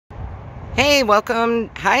Hey, welcome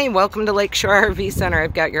to Lakeshore RV Center.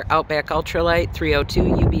 I've got your Outback Ultralight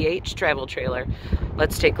 302 UBH travel trailer.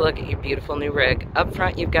 Let's take a look at your beautiful new rig. Up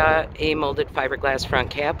front, you've got a molded fiberglass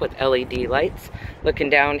front cap with LED lights. Looking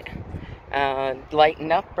down,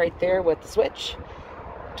 lighting up right there with the switch.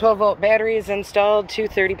 12-volt battery is installed, two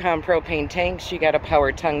 30-pound propane tanks. You got a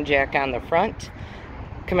power tongue jack on the front.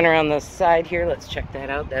 Coming around the side here, let's check that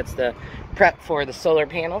out. That's the prep for the solar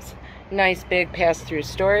panels. Nice big pass-through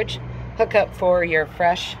storage. Hookup for your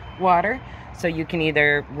fresh water, so you can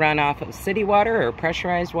either run off of city water or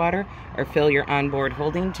pressurized water or fill your onboard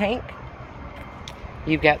holding tank.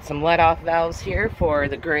 You've got some let-off valves here for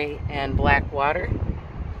the gray and black water.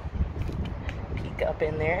 Peek up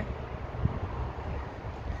in there.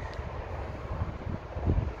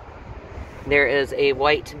 There is a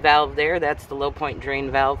white valve there. That's the low point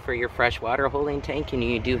drain valve for your fresh water holding tank, and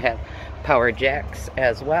you do have power jacks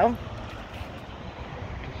as well.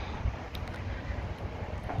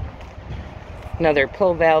 Another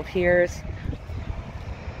pull valve here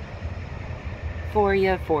for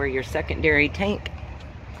you for your secondary tank.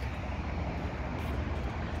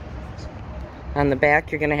 On the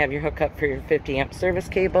back, you're going to have your hookup for your 50-amp service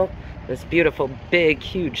cable. This beautiful, big,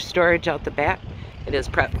 huge storage out the back. It is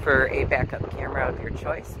prepped for a backup camera of your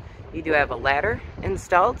choice. You do have a ladder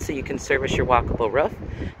installed so you can service your walkable roof.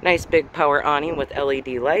 Nice big power awning with LED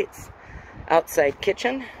lights. Outside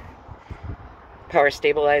kitchen. Power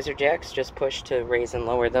stabilizer jacks, just push to raise and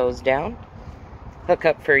lower those down.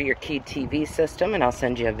 Hookup for your keyed TV system, and I'll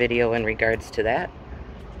send you a video in regards to that.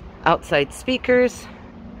 Outside speakers.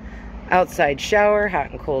 Outside shower,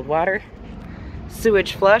 hot and cold water.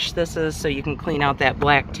 Sewage flush, this is so you can clean out that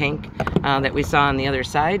black tank that we saw on the other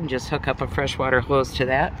side, and just hook up a freshwater hose to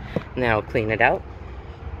that, and that'll clean it out.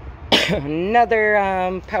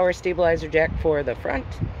 Another power stabilizer jack for the front.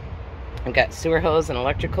 I've got sewer hose and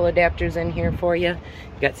electrical adapters in here for you.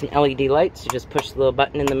 You've got some LED lights. You just push the little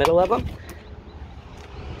button in the middle of them.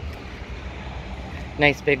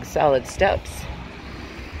 Nice big solid steps.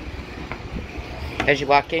 As you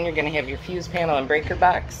walk in, you're going to have your fuse panel and breaker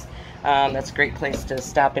box. That's a great place to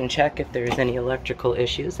stop and check if there's any electrical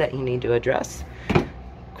issues that you need to address.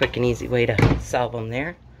 Quick and easy way to solve them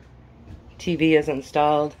there. TV is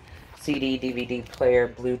installed. CD, DVD player,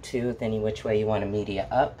 Bluetooth, any which way you want to media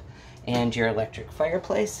up. And your electric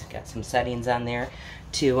fireplace. Got some settings on there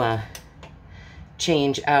to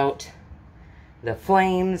change out the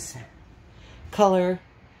flames, color,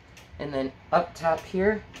 and then up top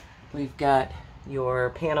here we've got your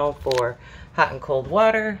panel for hot and cold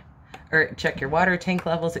water, or check your water tank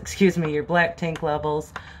levels, excuse me, your black tank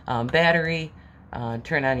levels, battery,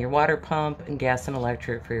 turn on your water pump, and gas and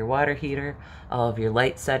electric for your water heater, all of your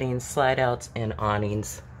light settings, slide outs, and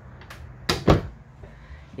awnings.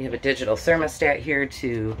 You have a digital thermostat here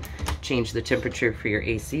to change the temperature for your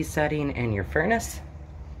AC setting and your furnace.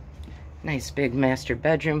 Nice big master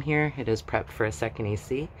bedroom here. It is prepped for a second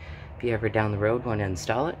AC. If you ever down the road want to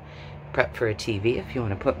install it. Prepped for a TV if you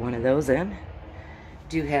want to put one of those in.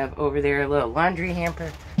 Do have over there a little laundry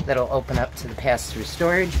hamper that'll open up to the pass-through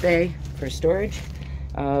storage bay for storage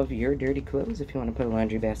of your dirty clothes if you want to put a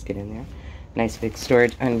laundry basket in there. Nice big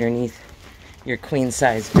storage underneath your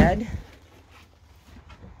queen-size bed.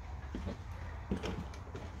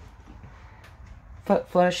 Foot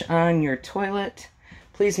flush on your toilet.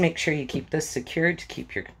 Please make sure you keep this secured to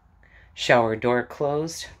keep your shower door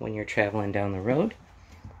closed when you're traveling down the road.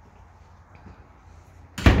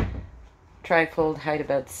 Trifold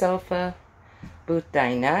hide-a-bed sofa, booth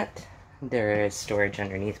dinette. There is storage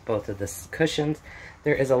underneath both of the cushions.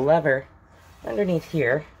 There is a lever underneath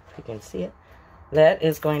here, if you can see it, that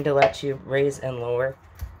is going to let you raise and lower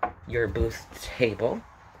your booth table.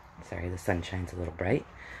 Sorry, the sun shines a little bright.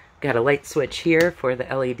 Got a light switch here for the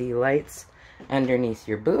LED lights underneath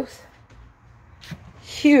your booth.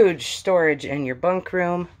 Huge storage in your bunk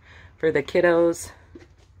room for the kiddos.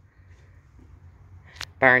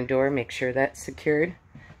 Barn door, make sure that's secured.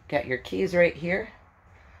 Got your keys right here.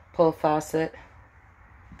 Pull faucet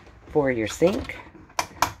for your sink.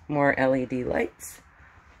 More LED lights.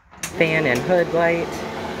 Fan and hood light.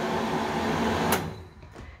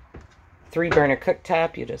 3-burner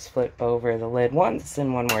cooktop. You just flip over the lid once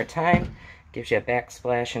and one more time. Gives you a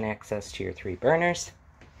backsplash and access to your 3 burners.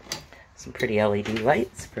 Some pretty LED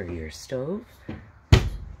lights for your stove.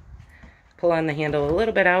 Pull on the handle a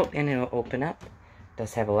little bit out and it'll open up.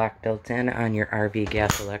 Does have a lock built in on your RV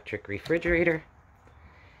gas electric refrigerator.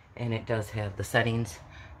 And it does have the settings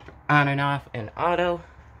on and off and auto.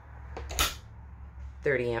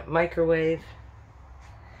 30-amp microwave.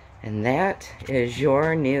 And that is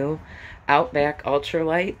your new Outback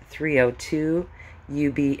Ultralight 302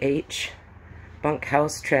 UBH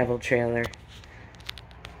bunkhouse travel trailer.